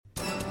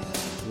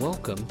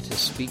Welcome to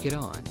Speak It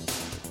On.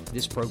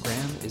 This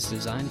program is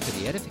designed for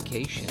the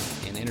edification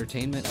and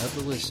entertainment of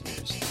the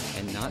listeners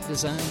and not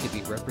designed to be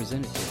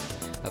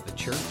representative of a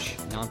church,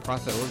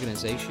 nonprofit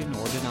organization,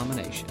 or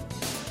denomination.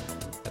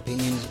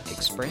 Opinions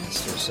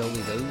expressed are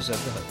solely those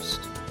of the host.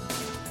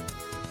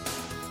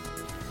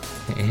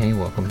 Hey,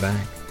 welcome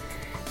back.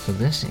 So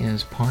this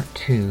is part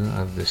 2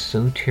 of the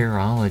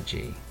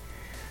Soteriology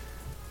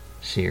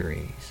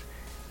series,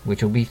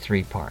 which will be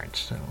 3 parts.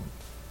 So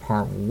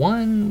part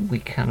 1, we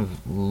kind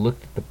of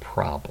looked at the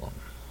problem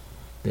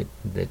that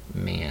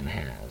man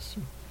has.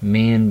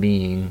 Man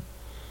being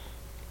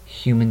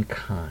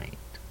humankind,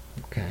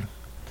 okay?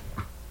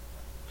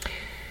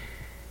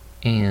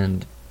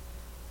 And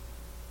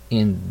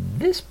in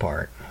this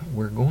part,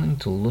 we're going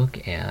to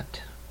look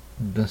at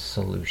the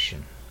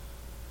solution.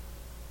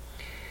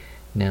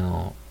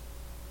 Now,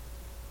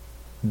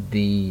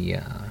 the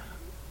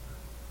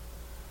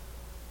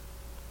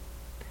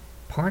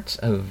parts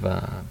of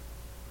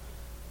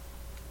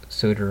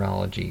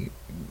Soteriology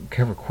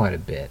cover quite a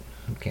bit.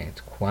 Okay,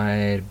 it's quite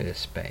a bit of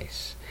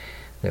space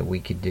that we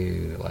could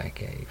do like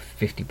a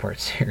 50-part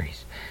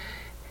series.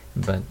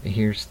 But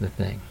here's the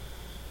thing.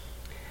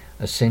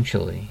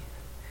 Essentially,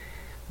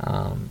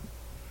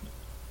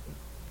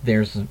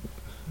 there's,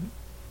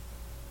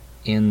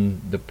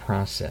 in the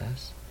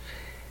process,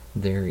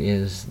 there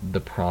is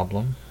the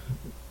problem,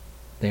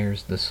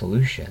 there's the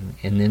solution,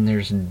 and then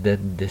there's the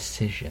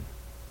decision.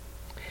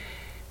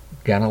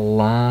 Got a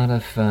lot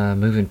of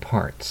moving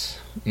parts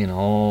in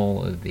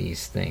all of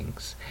these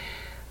things.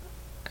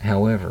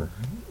 However,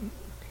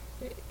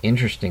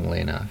 interestingly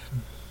enough,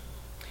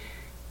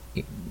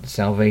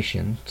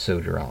 salvation,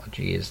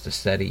 soteriology, is the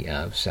study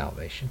of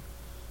salvation.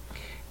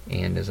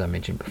 And as I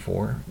mentioned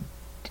before,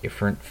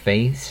 different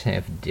faiths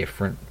have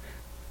different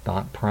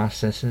thought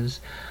processes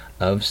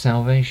of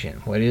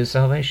salvation. What is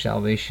salvation?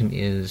 Salvation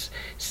is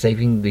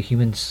saving the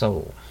human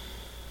soul.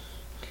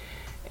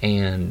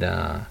 And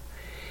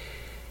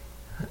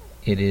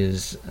it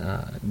is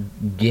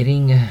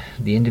getting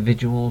the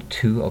individual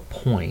to a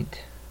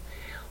point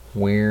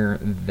where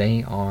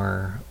they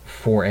are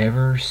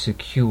forever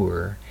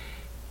secure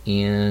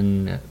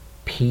in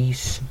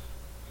peace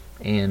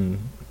and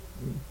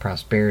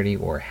prosperity,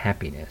 or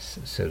happiness,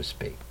 so to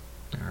speak.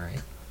 All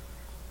right.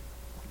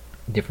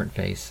 Different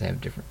faiths have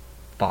different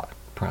thought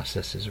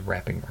processes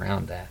wrapping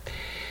around that.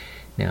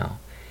 Now,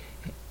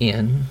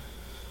 in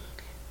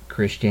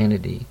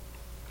Christianity,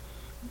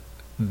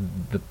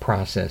 the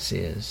process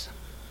is,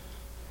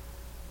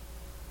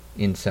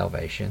 in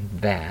salvation,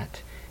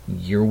 that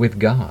you're with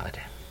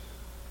God.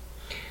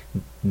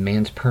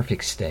 Man's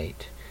perfect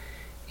state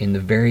in the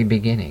very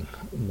beginning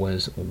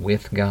was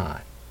with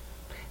God.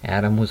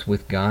 Adam was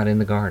with God in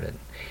the garden.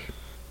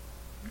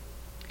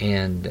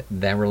 And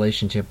that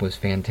relationship was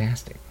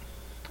fantastic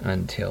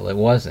until it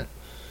wasn't.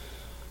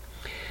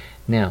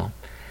 Now,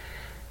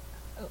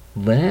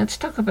 let's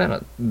talk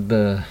about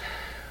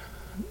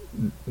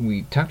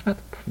we talked about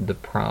the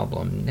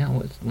problem.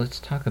 Now let's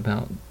talk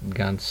about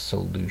God's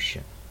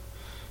solution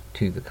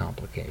to the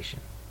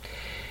complication.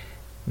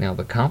 Now,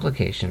 the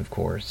complication, of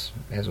course,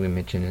 as we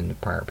mentioned in the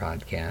prior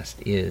podcast,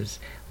 is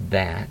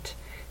that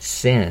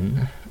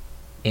sin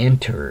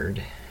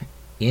entered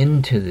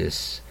into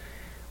this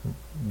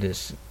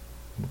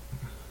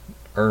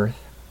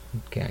earth,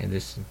 okay,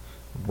 this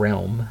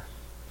realm,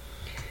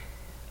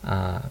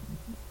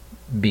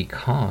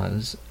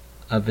 because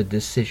of a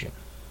decision.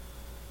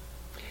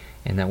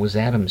 And that was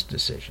Adam's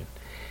decision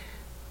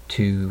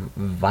to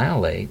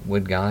violate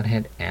what God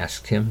had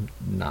asked him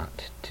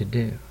not to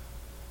do.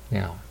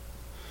 Now,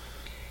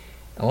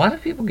 a lot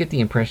of people get the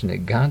impression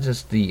that God's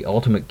just the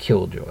ultimate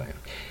killjoy.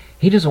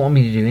 He doesn't want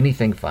me to do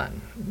anything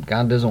fun.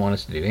 God doesn't want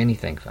us to do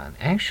anything fun.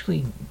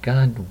 Actually,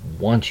 God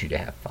wants you to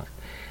have fun.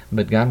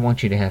 But God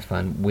wants you to have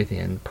fun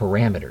within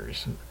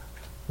parameters,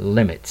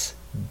 limits,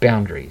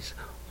 boundaries.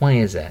 Why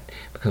is that?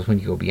 Because when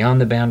you go beyond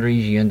the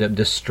boundaries, you end up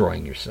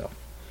destroying yourself.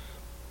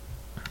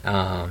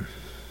 I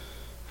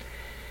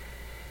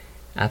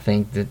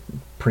think that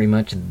pretty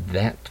much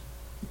that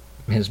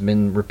has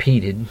been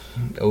repeated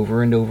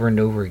over and over and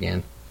over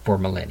again for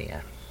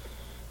millennia.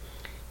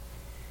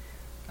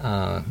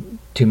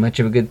 Too much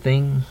of a good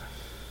thing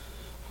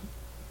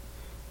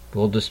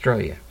will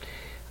destroy you.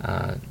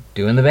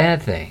 Doing the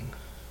bad thing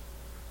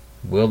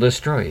will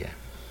destroy you.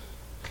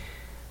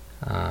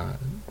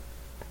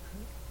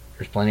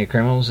 There's plenty of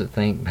criminals that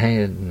think,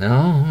 hey,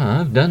 no,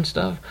 I've done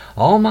stuff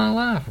all my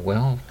life.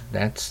 Well,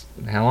 that's,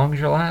 how long is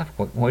your life?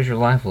 What does your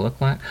life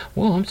look like?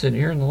 Well, I'm sitting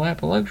here in the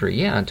lap of luxury.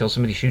 Yeah, until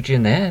somebody shoots you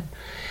in the head.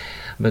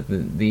 But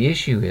the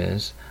issue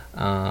is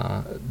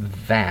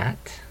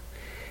that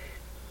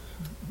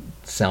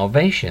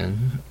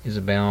salvation is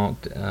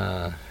about,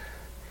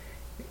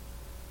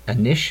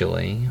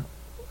 initially,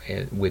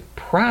 with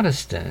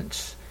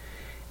Protestants,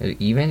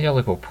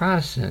 evangelical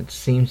Protestants,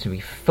 seems to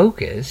be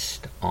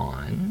focused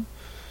on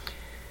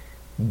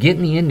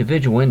getting the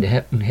individual into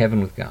heaven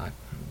with God,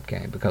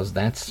 okay? Because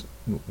that's,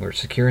 we're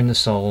securing the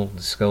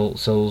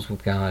soul's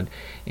with God,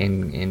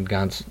 and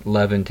God's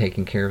loving,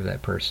 taking care of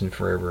that person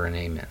forever and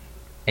amen.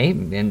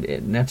 And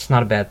that's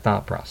not a bad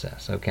thought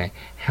process, okay?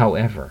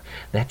 However,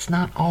 that's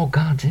not all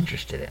God's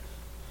interested in.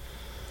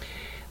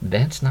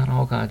 That's not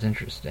all God's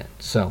interested in.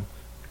 So,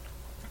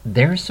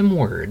 there are some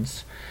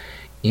words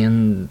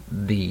in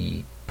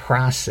the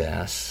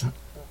process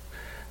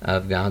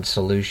of God's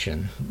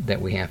solution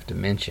that we have to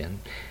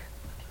mention.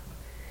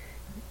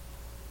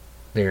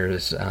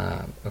 There's,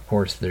 of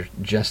course, there's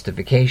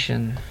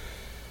justification,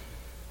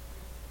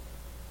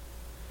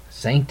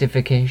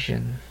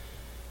 sanctification,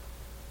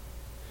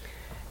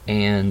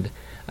 and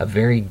a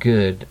very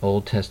good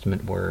Old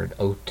Testament word,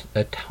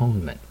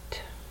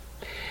 atonement.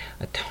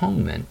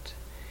 Atonement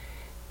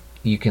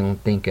you can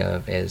think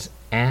of as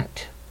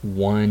at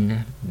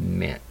one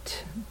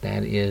meant.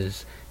 That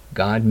is,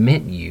 God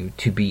meant you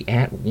to be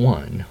at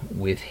one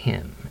with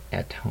Him.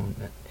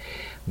 Atonement.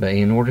 But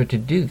in order to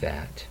do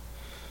that,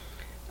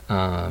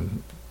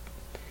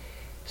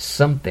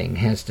 something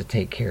has to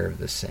take care of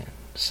the sin.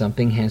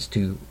 Something has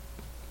to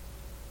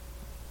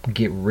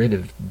get rid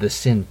of the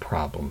sin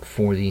problem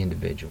for the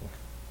individual.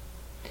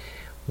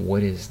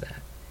 What is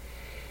that?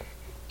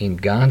 In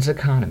God's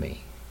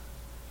economy,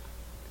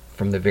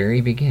 from the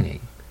very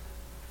beginning,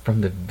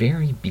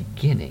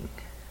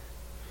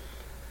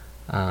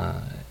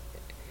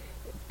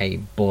 a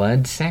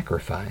blood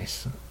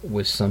sacrifice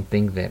was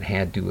something that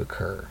had to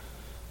occur.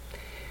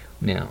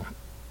 Now,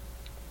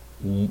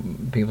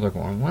 people are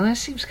going, well, that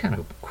seems kind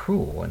of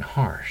cruel and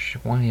harsh.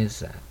 Why is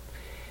that?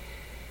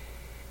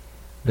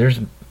 There's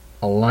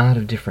a lot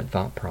of different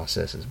thought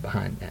processes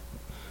behind that.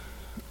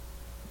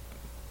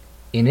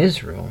 In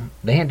Israel,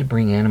 they had to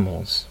bring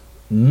animals,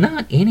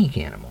 not any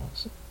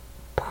animals,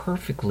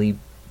 perfectly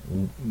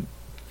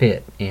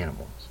fit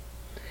animals.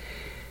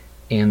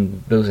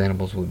 And those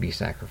animals would be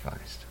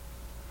sacrificed.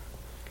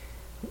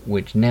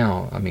 Which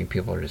now, I mean,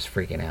 people are just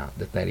freaking out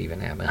that even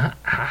happened.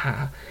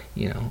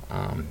 You know,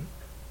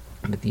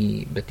 but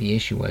the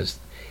issue was,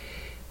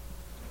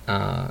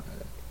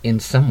 in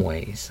some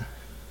ways,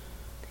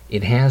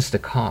 it has to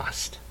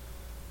cost.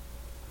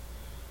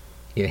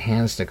 It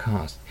has to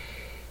cost.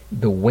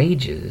 The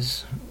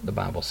wages, the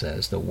Bible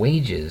says, the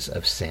wages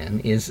of sin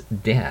is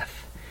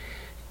death.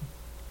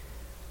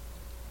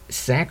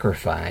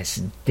 Sacrifice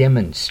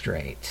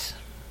demonstrates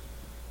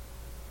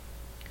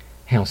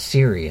how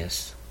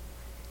serious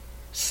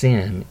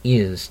sin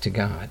is to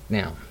God.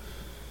 Now,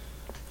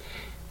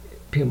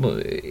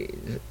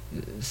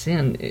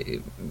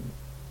 sin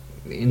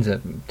ends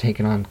up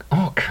taking on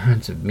all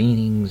kinds of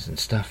meanings and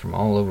stuff from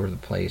all over the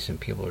place, and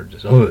people are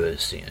just,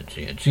 sin.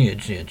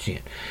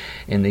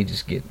 And they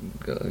just get,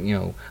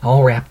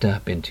 all wrapped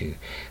up into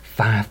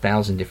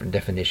 5,000 different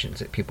definitions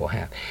that people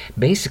have.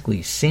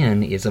 Basically,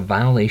 sin is a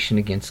violation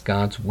against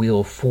God's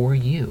will for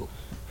you.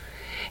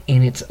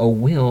 And it's a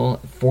will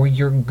for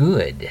your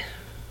good.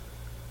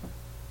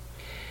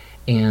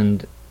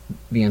 And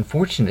the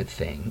unfortunate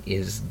thing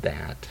is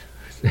that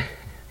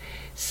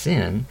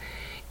sin,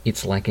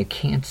 it's like a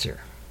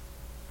cancer.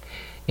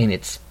 And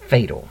it's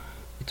fatal.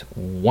 It's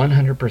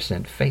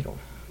 100% fatal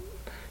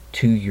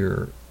to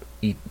your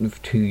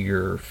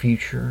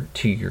future,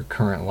 to your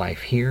current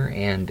life here,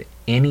 and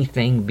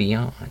anything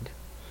beyond.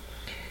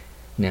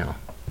 Now,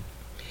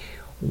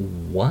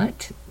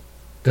 what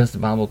does the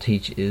Bible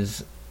teach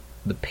is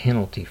the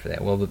penalty for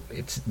that? Well,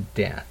 it's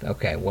death.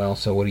 Okay, well,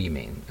 so what do you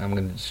mean? I'm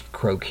going to just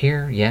croak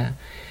here? Yeah.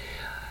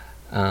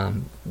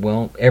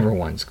 Well,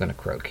 everyone's going to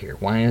croak here.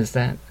 Why is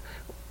that?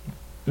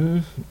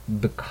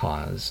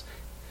 Because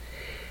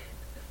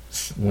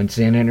when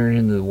sin entered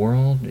into the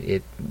world,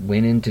 it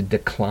went into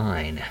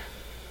decline.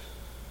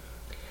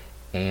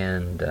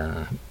 And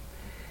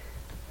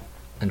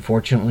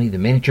unfortunately, the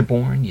minute you're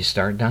born, you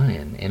start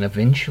dying. And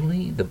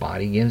eventually, the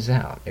body gives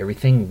out.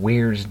 Everything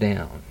wears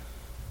down.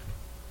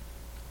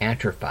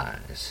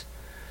 Atrophies.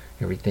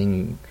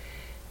 Everything,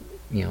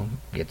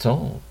 gets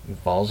old and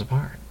falls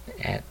apart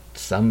at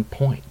some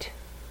point.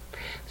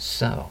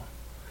 So,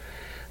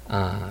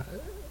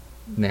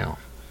 now,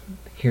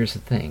 here's the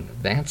thing.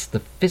 That's the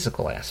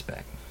physical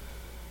aspect.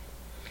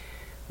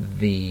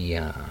 The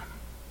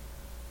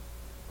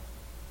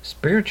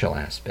spiritual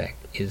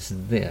aspect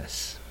is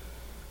this.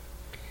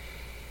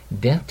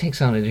 Death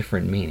takes on a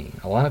different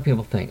meaning. A lot of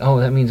people think, oh,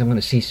 that means I'm going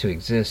to cease to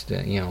exist.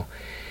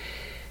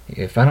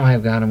 If I don't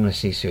have God, I'm going to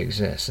cease to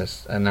exist.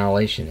 That's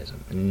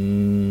annihilationism.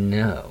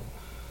 No.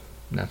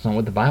 That's not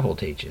what the Bible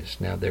teaches.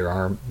 Now, there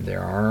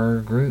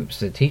are groups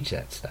that teach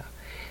that stuff.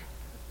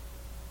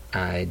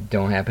 I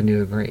don't happen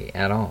to agree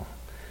at all.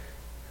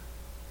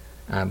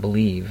 I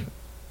believe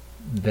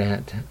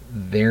that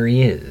there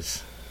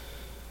is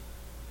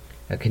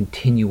a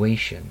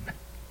continuation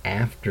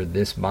after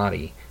this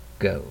body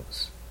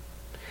goes.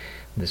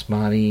 This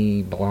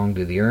body belonged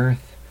to the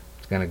earth.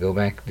 It's going to go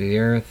back to the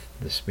earth.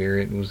 The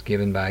spirit was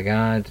given by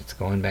God. It's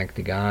going back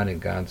to God, and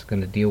God's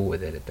going to deal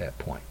with it at that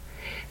point.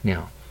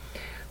 Now,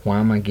 why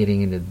am I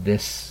getting into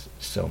this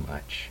so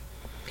much?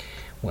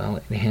 Well,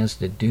 it has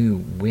to do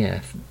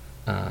with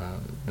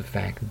the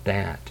fact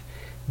that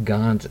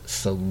God's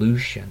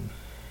solution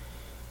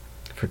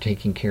for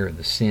taking care of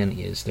the sin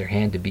is there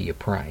had to be a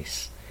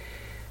price.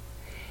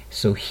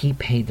 So he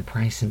paid the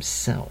price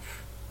himself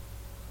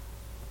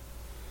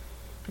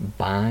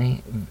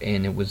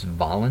and it was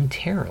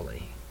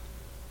voluntarily,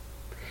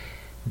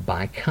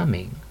 by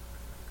coming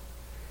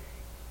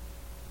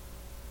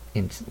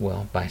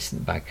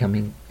by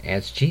coming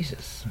as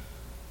Jesus.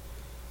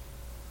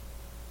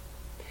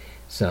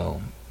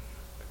 So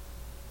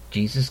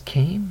Jesus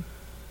came,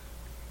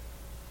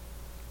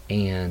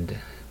 and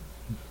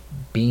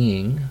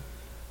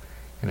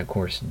of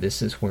course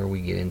this is where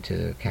we get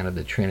into kind of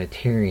the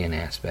Trinitarian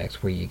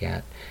aspects, where you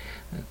got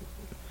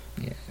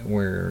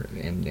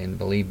and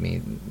believe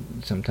me,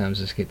 sometimes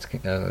this gets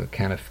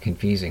kind of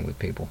confusing with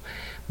people,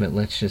 but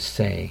let's just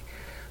say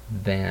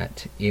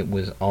that it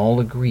was all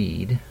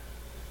agreed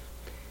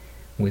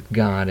with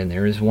God, and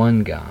there is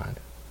one God,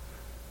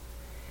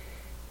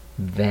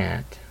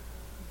 that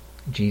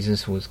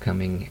Jesus was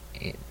coming,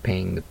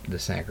 paying the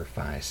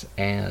sacrifice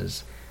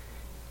as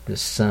the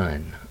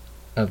Son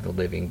of the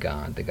living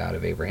God, the God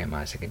of Abraham,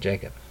 Isaac, and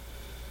Jacob.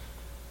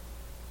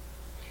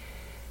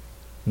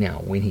 Now,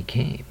 when he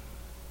came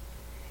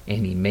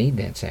and he made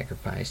that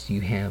sacrifice,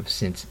 you have,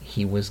 since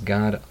he was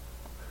God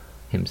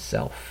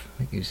himself,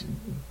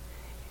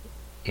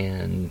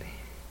 and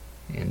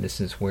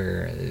this is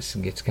where this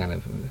gets kind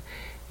of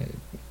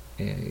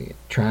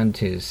trying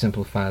to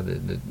simplify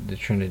the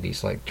Trinity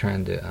is like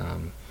trying to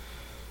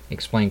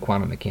explain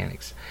quantum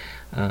mechanics.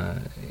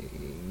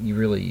 You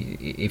really,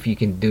 if you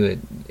can do it,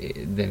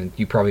 then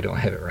you probably don't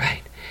have it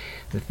right.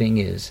 The thing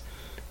is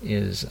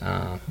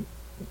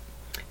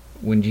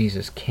when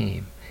Jesus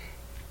came,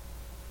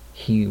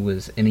 he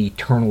was an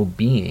eternal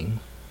being,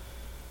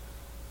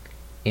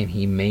 and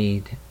he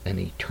made an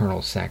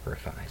eternal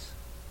sacrifice.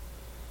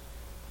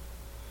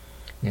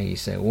 Now you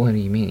say, well, what do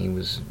you mean? He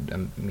was,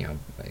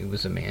 he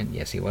was a man.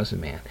 Yes, he was a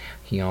man.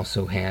 He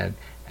also had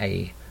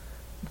a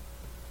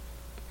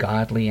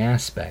godly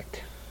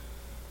aspect,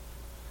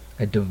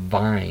 a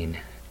divine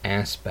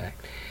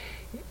aspect,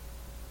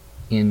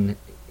 in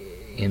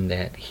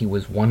that he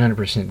was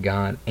 100%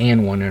 God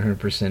and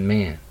 100%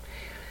 man.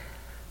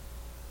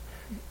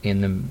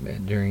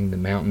 During the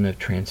Mountain of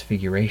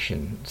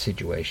Transfiguration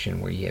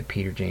situation, where you had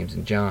Peter, James,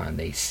 and John,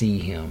 they see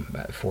him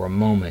for a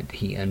moment.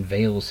 He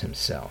unveils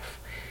himself,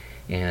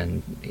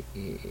 and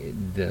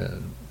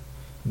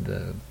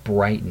the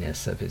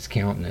brightness of his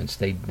countenance,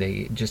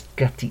 they just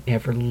got the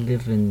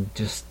ever-living,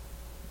 just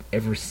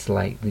ever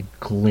slightly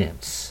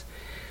glimpse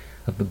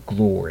of the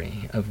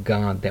glory of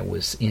God that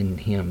was in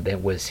him,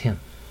 that was him.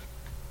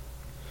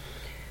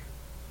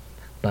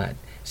 But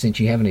since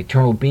you have an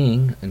eternal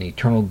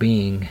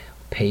being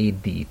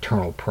paid the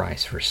eternal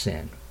price for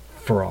sin,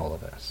 for all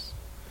of us,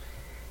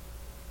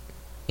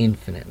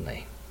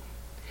 infinitely,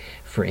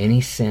 for any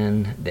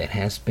sin that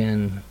has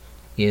been,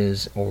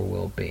 is, or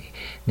will be.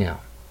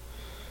 Now,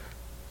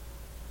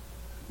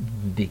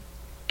 the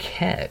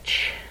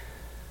catch,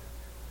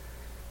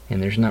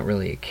 and there's not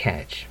really a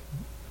catch,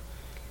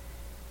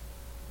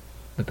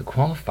 but the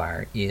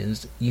qualifier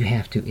is you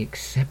have to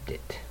accept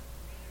it.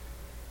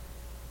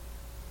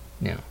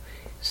 Now,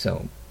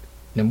 so,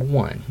 number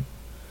one,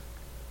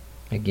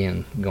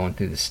 again, going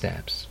through the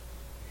steps,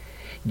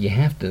 you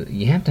have to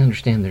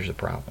understand there's a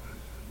problem.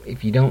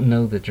 If you don't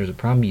know that there's a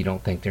problem, you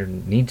don't think there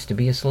needs to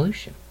be a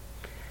solution.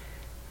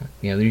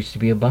 There used to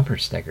be a bumper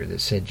sticker that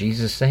said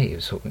 "Jesus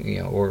saves,"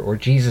 or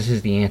 "Jesus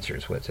is the answer"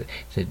 is what it said. It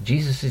said,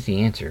 "Jesus is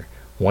the answer.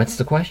 What's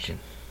the question?"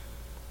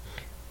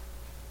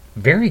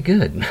 Very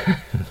good.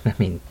 I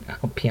mean,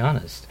 I'll be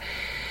honest.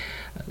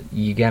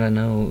 You got to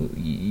know.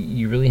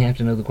 You really have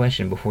to know the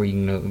question before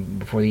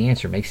before the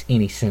answer makes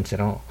any sense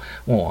at all.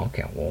 Well,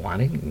 okay. Well, why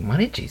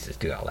did Jesus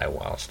do all that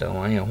wild stuff?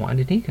 Why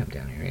did he come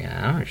down here? Yeah,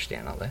 I don't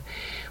understand all that.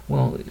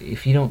 Well,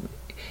 if you don't,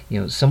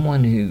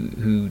 someone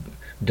who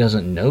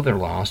doesn't know they're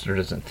lost or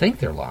doesn't think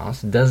they're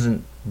lost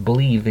doesn't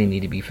believe they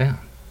need to be found.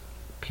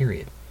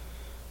 Period.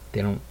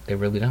 They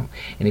really don't.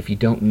 And if you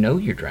don't know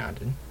you're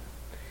drowned,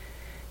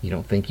 you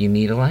don't think you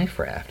need a life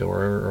raft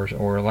or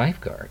a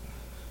lifeguard.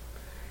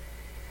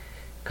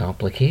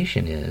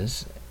 Complication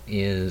is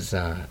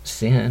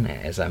sin,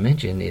 as I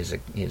mentioned,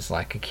 is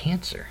like a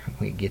cancer.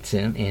 It gets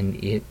in and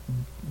it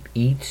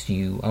eats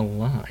you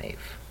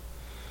alive.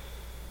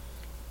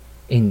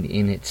 And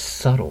it's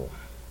subtle.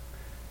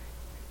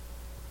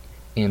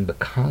 And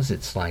because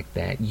it's like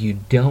that, you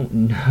don't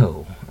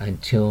know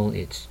until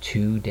it's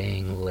too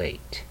dang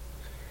late.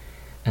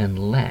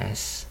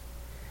 Unless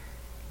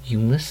you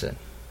listen.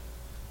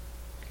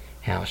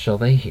 How shall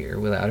they hear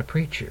without a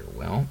preacher?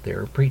 Well, there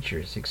are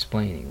preachers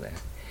explaining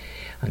that.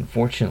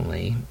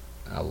 Unfortunately,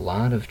 a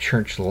lot of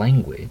church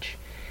language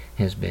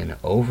has been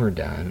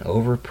overdone,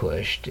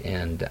 overpushed,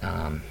 and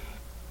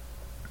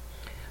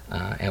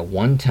at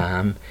one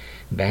time,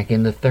 back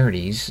in the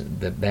 30s,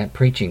 that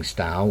preaching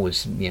style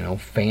was,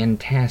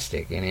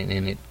 fantastic,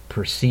 and it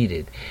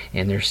proceeded.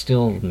 And there's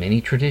still many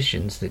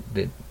traditions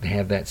that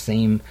have that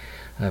same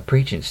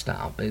preaching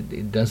style, but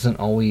it doesn't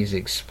always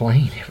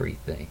explain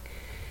everything.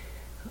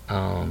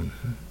 I'm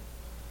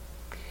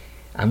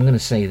going to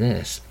say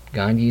this.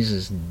 God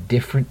uses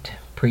different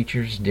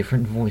preachers,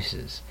 different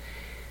voices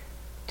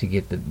to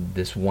get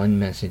this one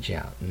message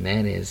out, and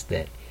that is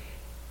that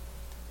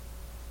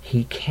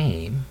he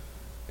came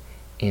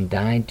and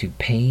died to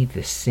pay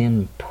the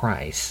sin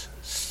price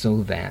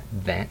so that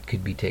that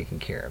could be taken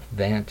care of.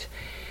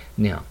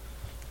 Now,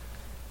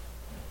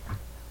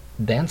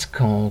 that's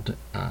called,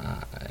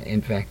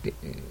 in fact,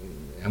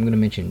 I'm going to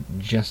mention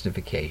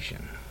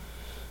justification,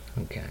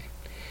 okay,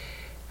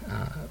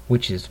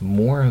 which is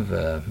more of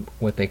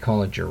what they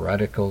call a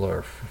juridical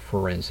or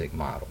forensic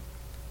model,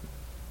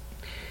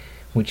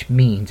 which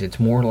means it's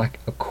more like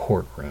a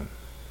courtroom.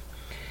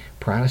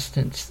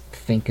 Protestants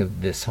think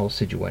of this whole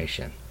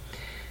situation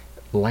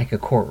like a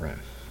courtroom.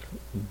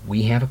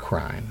 We have a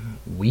crime.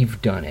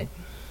 We've done it.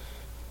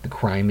 The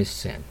crime is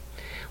sin.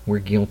 We're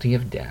guilty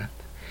of death.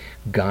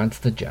 God's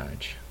the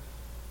judge.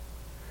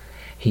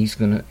 He's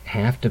going to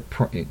have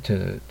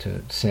to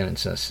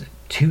sentence us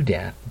to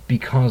death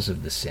because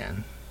of the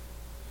sin.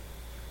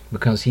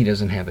 Because he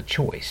doesn't have a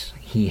choice.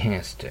 He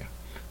has to.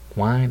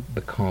 Why?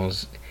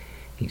 Because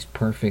he's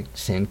perfect.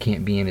 Sin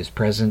can't be in his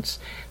presence.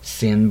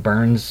 Sin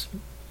burns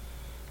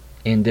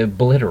and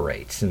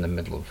obliterates in the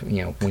middle of,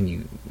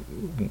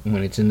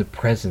 when it's in the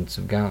presence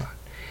of God.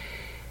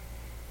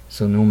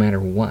 So no matter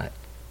what,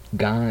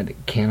 God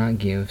cannot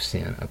give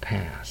sin a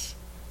pass.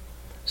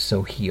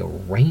 So he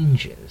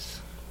arranges,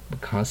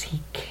 because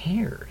he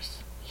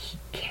cares,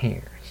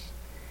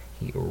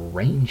 he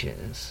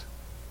arranges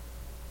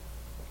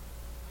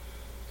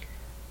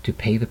to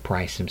pay the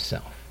price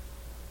himself.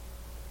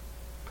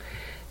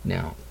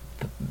 Now,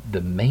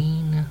 the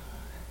main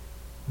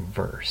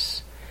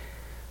verse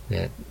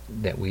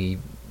that we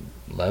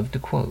love to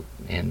quote,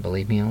 and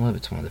believe me, I love it,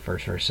 it's one of the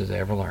first verses I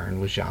ever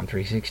learned, was John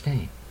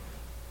 3:16.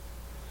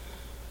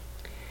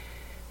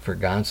 For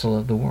God so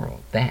loved the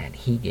world, that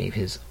he gave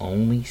his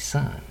only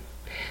Son,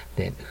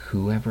 that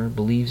whoever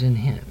believes in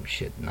him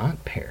should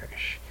not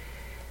perish,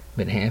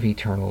 but have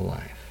eternal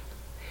life.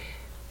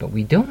 But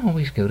we don't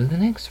always go to the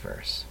next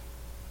verse.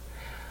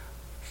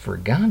 For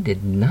God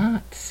did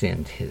not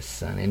send his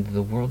Son into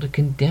the world to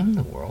condemn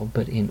the world,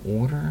 but in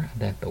order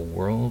that the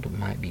world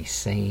might be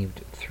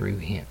saved through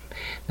him.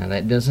 Now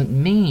that doesn't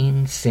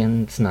mean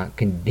sin's not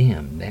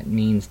condemned. That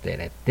means that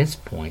at this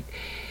point,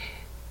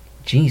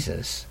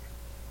 Jesus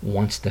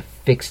wants to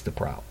fix the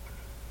problem.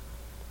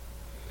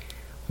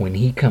 When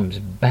he comes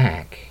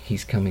back,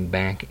 he's coming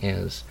back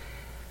as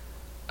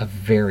a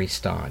very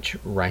staunch,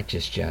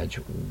 righteous judge,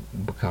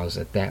 because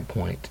at that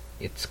point,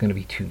 it's going to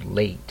be too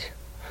late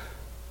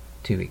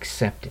to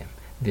accept him.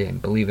 Then,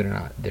 believe it or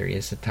not, there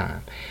is a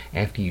time.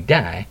 After you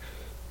die,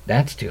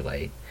 that's too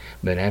late.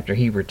 But after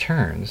he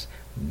returns,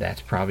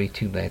 that's probably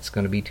that's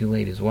going to be too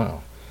late as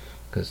well.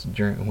 Because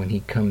when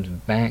he comes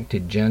back to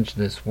judge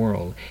this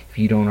world, if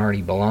you don't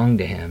already belong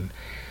to him,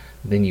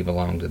 then you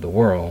belong to the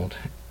world,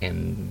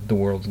 and the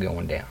world's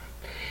going down.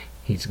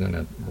 He's going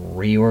to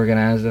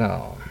reorganize it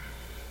all.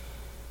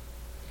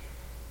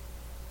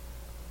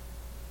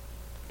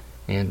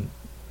 And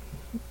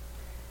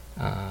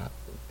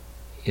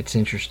it's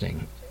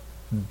interesting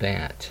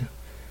that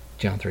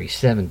John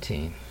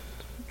 3:17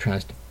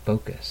 tries to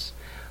focus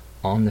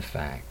on the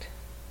fact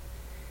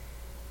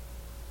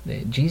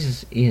that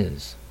Jesus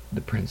is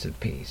the Prince of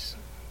Peace.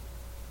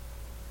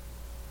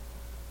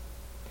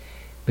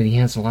 But he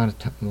has a lot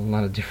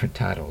of different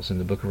titles. In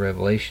the book of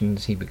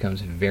Revelations, he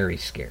becomes very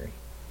scary.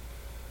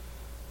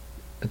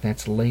 But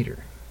that's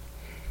later,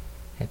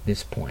 at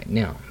this point.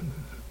 Now,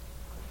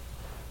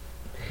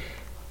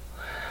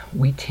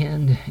 we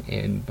tend,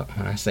 and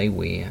when I say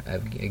we,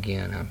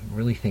 again, I'm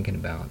really thinking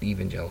about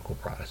evangelical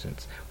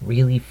Protestants,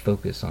 really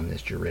focus on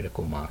this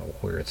juridical model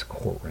where it's a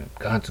courtroom.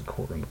 God's a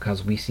courtroom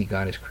because we see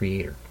God as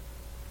creator.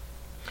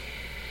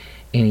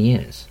 And he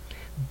is.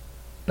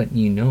 But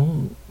you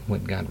know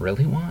what God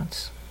really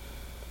wants?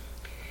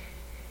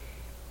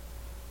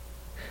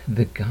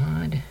 The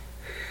God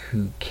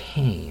who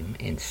came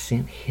and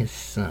sent his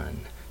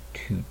Son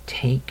to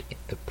take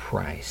the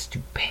price, to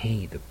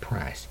pay the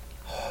price,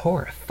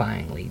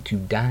 horrifyingly, to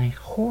die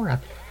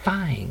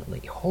horrifying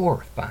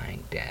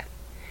death.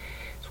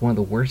 It's one of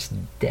the worst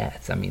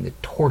deaths. I mean, the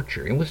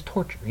torture. It was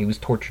torture. He was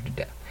tortured to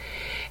death.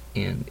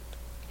 And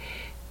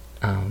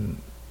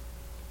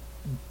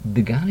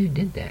the God who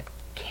did that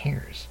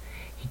cares.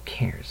 He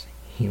cares.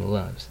 He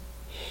loves.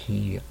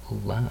 He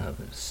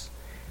loves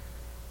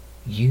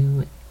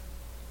you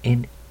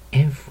and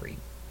every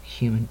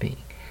human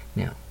being.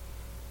 Now,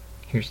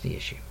 here's the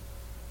issue.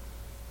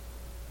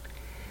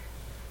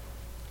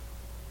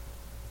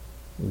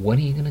 What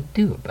are you going to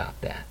do about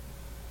that?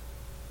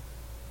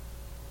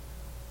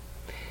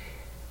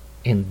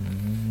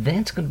 And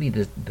that's going to be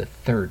the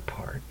third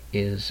part,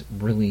 is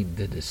really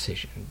the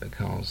decision,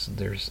 because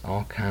there's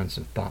all kinds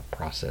of thought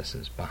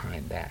processes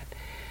behind that.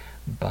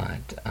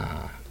 But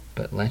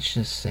let's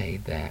just say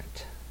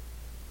that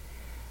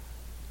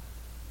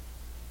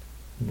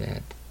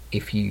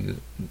if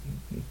you,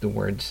 the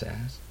word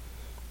says,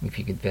 if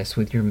you confess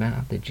with your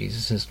mouth that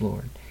Jesus is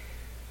Lord,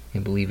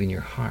 and believe in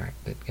your heart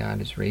that God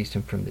has raised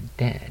him from the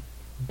dead,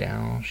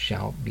 thou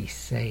shalt be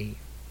saved.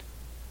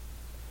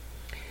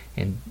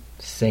 And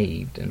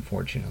saved,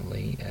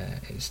 unfortunately,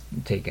 is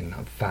taken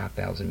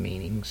 5,000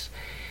 meanings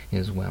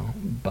as well.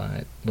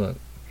 But look,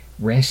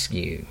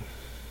 rescue.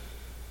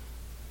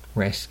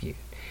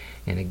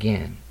 And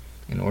again,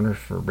 in order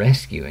for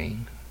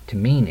rescuing to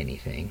mean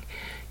anything,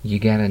 you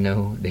got to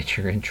know that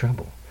you're in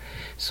trouble.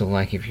 So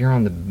like if you're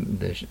on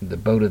the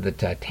boat of the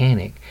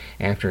Titanic,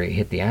 after it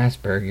hit the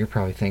iceberg, you're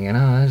probably thinking,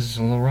 oh, this is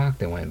a little rock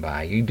that went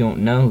by. You don't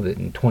know that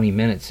in 20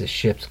 minutes this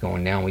ship's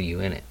going down with you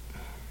in it.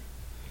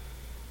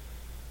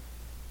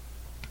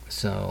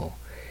 So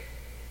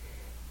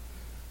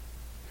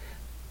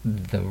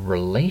the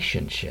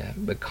relationship,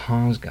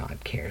 because God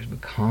cares,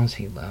 because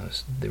He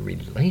loves, the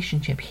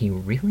relationship He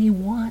really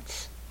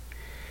wants,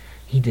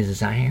 He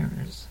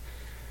desires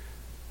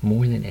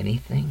more than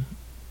anything,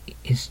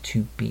 is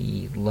to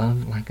be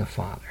loved like a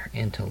father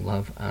and to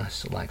love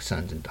us like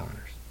sons and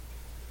daughters.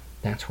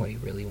 That's what He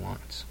really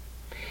wants.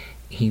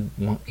 He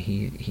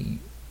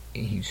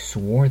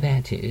swore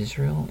that to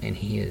Israel, and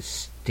He is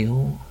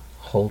still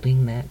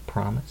holding that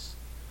promise.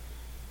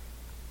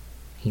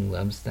 He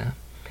loves them,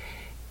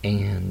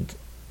 and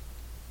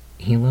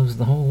He loves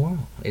the whole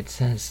world. It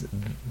says,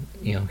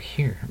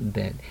 here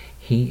that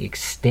He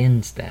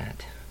extends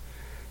that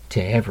to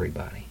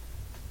everybody.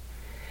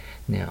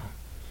 Now,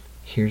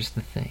 here's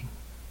the thing,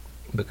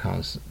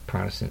 because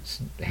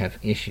Protestants have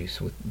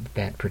issues with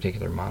that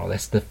particular model.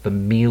 That's the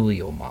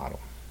familial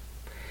model.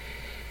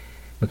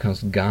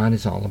 Because God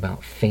is all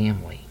about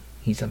family.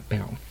 He's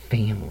about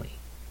family.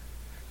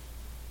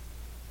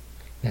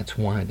 That's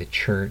why the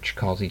church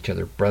calls each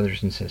other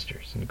brothers and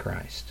sisters in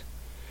Christ.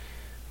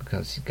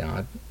 Because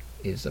God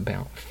is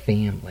about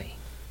family.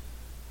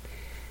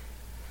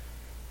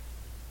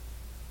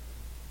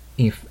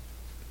 If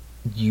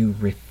you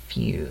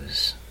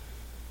refuse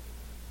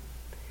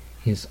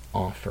His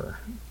offer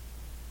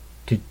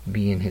to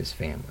be in His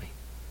family,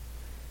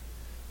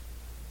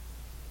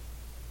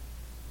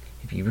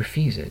 if you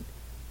refuse it,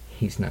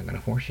 He's not going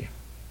to force you.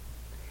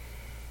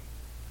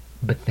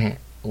 But that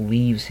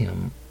leaves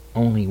Him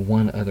only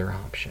one other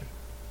option,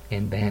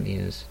 and that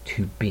is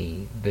to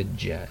be the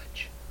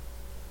judge.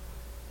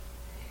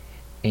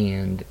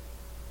 And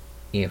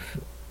if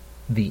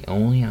the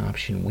only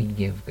option we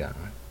give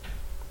God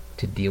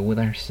to deal with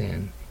our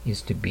sin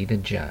is to be the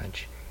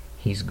judge,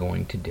 He's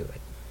going to do it.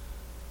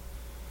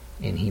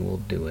 And He will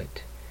do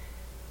it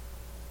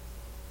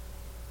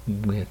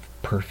with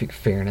perfect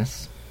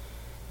fairness,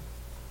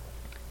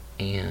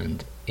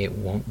 and it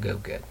won't go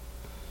good.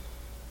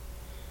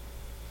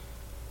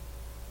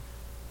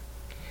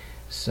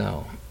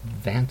 So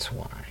that's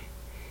why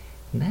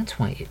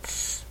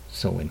it's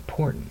so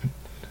important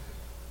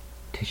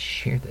to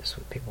share this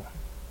with people.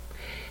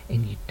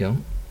 And you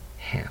don't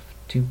have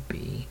to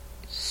be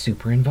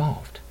super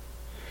involved.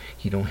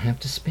 You don't have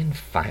to spend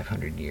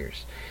 500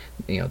 years,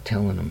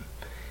 telling them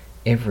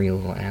every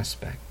little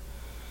aspect.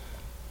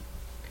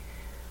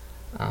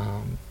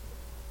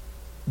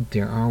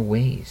 There are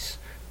ways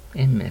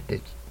and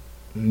methods,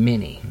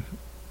 many,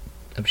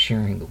 of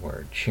sharing the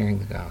word, sharing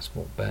the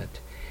gospel, but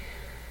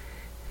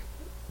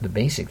the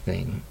basic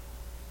thing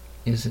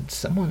is that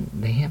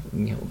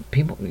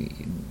people,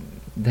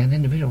 that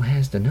individual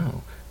has to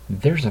know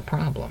there's a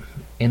problem,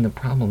 and the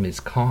problem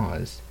is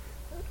caused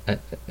at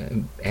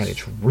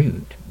its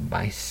root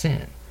by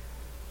sin.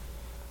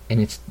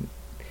 And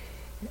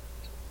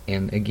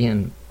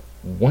again,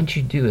 once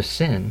you do a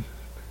sin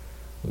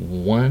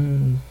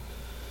one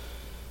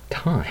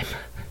time,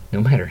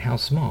 no matter how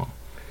small,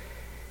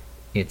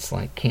 it's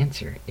like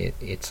cancer.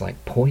 It's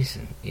like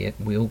poison. It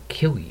will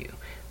kill you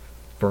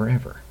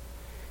forever,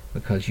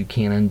 because you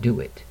can't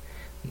undo it.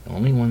 The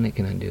only one that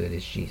can undo it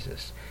is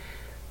Jesus.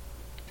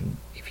 And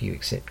if you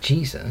accept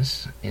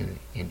Jesus and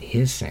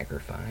His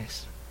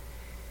sacrifice,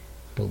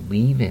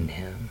 believe in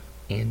Him,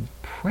 and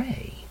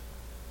pray,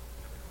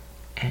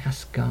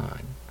 ask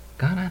God,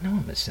 I know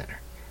I'm a sinner.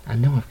 I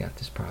know I've got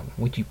this problem.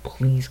 Would you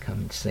please come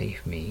and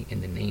save me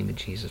in the name of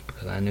Jesus,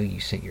 because I know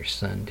you sent your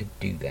Son to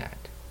do that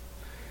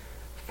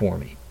for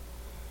me.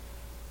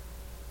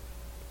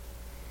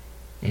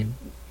 And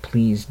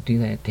please do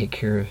that. Take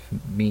care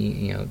of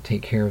me,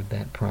 take care of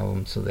that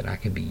problem so that I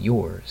can be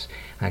yours.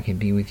 I can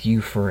be with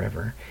you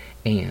forever.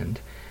 And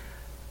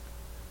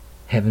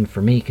heaven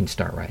for me can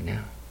start right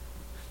now.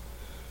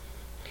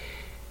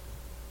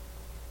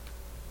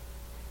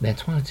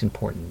 That's why it's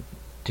important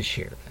to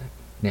share that.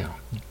 Now,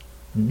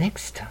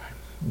 next time,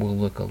 we'll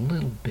look a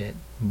little bit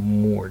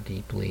more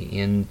deeply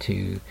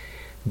into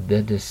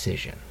the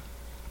decision,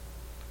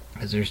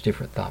 because there's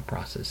different thought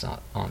process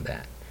on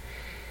that.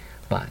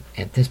 But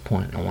at this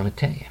point, I want to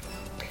tell you,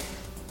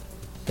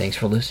 thanks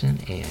for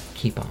listening, and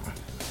keep on.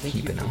 Thank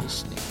you for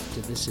listening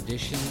to this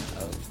edition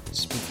of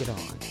Speak It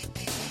On.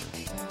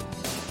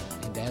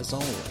 And as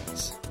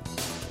always,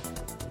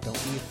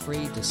 don't be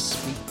afraid to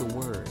speak the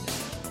word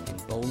in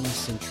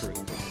boldness and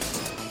truth.